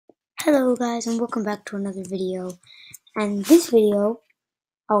Hello guys, and welcome back to another video. And this video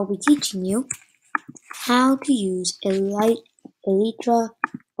I'll be teaching you how to use elytra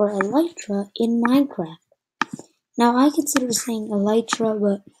in Minecraft. Now I consider saying elytra,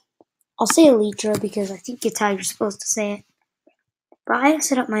 but I'll say elytra because I think it's how you're supposed to say it. But I have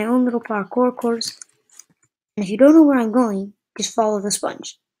set up my own little parkour course, and if you don't know where I'm going, just follow the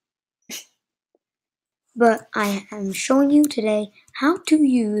sponge. But I am showing you today how to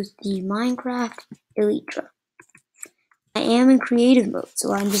use the Minecraft elytra. I am in creative mode,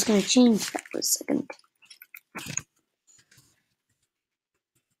 so I'm just going to change that for a second.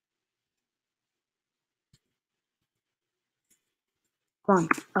 Come on.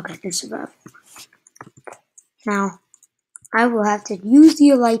 Okay, there's survival. Now, I will have to use the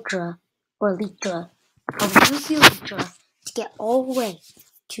elytra, I will use the elytra to get all the way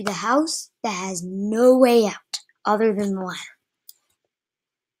to the house that has no way out other than the ladder.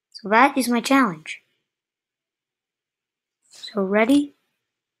 So that is my challenge. So ready?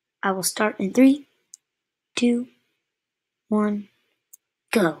 I will start in 3, 2, 1,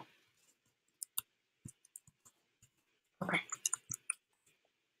 go. Okay.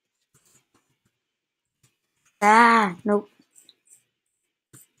 Nope.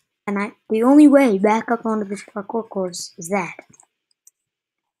 And the only way back up onto this parkour course is that.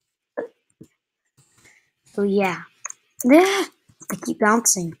 So yeah. I keep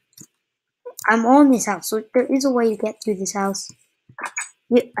bouncing. I'm on this house, so there is a way to get to this house.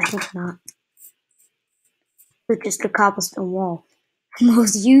 Yeah, I think not. It's just a cobblestone wall.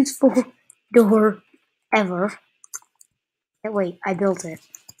 Most useful door ever. Wait, I built it.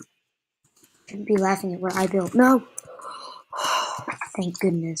 Shouldn't be laughing at what I built. No! Thank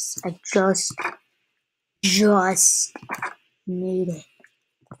goodness. I just made it.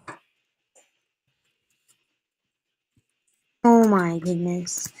 Oh my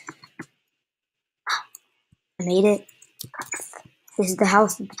goodness. I made it. This is the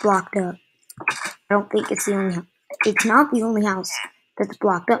house that's blocked up. I don't think it's the only house. It's not the only house that's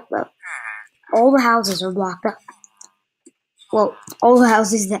blocked up, though. All the houses are blocked up. Well, all the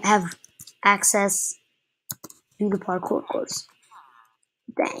houses that have access to the parkour course.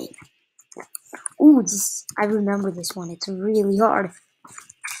 Dang. Ooh, I remember this one. It's really hard.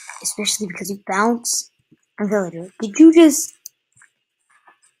 Especially because you bounce on villager. Did you just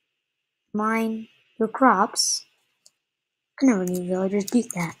mine your crops? I never knew villagers did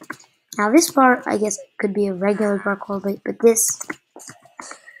that. Now this part, I guess, could be a regular parkour, but this,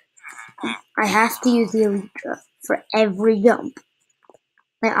 I have to use the elytra for every jump.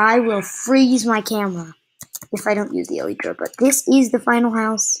 Like, I will freeze my camera if I don't use the elytra, but this is the final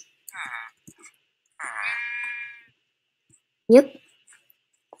house. Yep.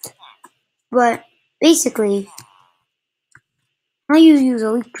 But basically, how you use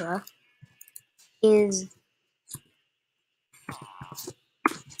elytra is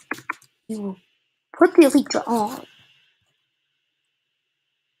you put the elytra on.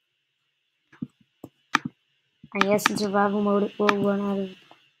 I guess in survival mode it will run out of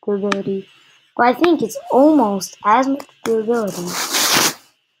durability. But I think it's almost as much durability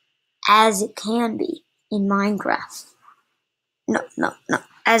as it can be in Minecraft. No.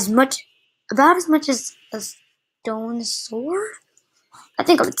 About as much as a stone sword? I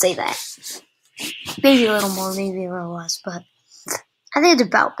think I would say that. Maybe a little more, maybe a little less, but I think it's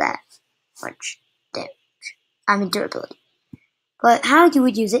about that much damage. I mean durability. But how you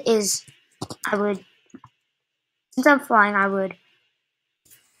would use it is, since I'm flying, I would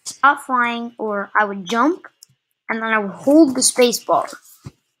stop flying, or I would jump, and then I would hold the space bar,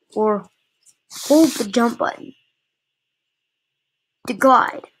 or hold the jump button to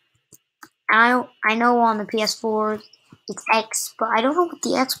glide. And I know on the PS4 it's X, but I don't know what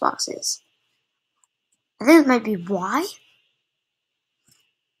the Xbox is. I think it might be Y,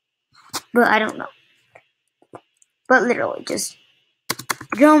 but I don't know. But literally, just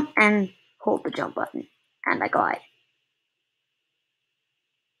jump and hold the jump button, and I glide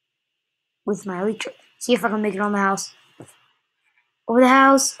with my elytra. See if I can make it on the house. Over the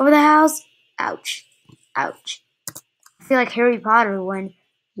house, over the house. Ouch, ouch. I feel like Harry Potter when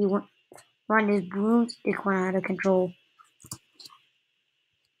he when his broomstick went out of control.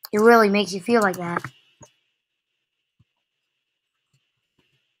 It really makes you feel like that.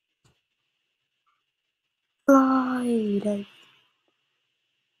 Glide.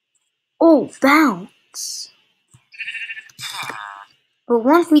 Oh, bounce. But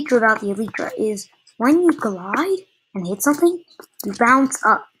one feature about the elytra is when you glide and hit something, you bounce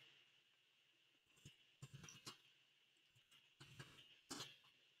up.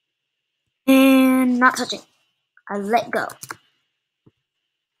 And not touching. I let go.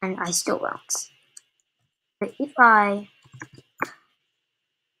 and I still bounce. But if I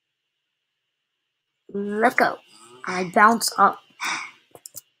let go, I bounce up.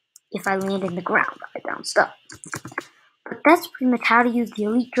 If I land in the ground, I bounced up. But that's pretty much how to use the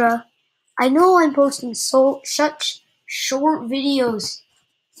elytra. I know I'm posting such short videos,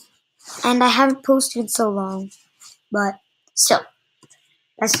 and I haven't posted in so long, but still,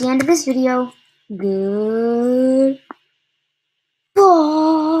 that's the end of this video. Good.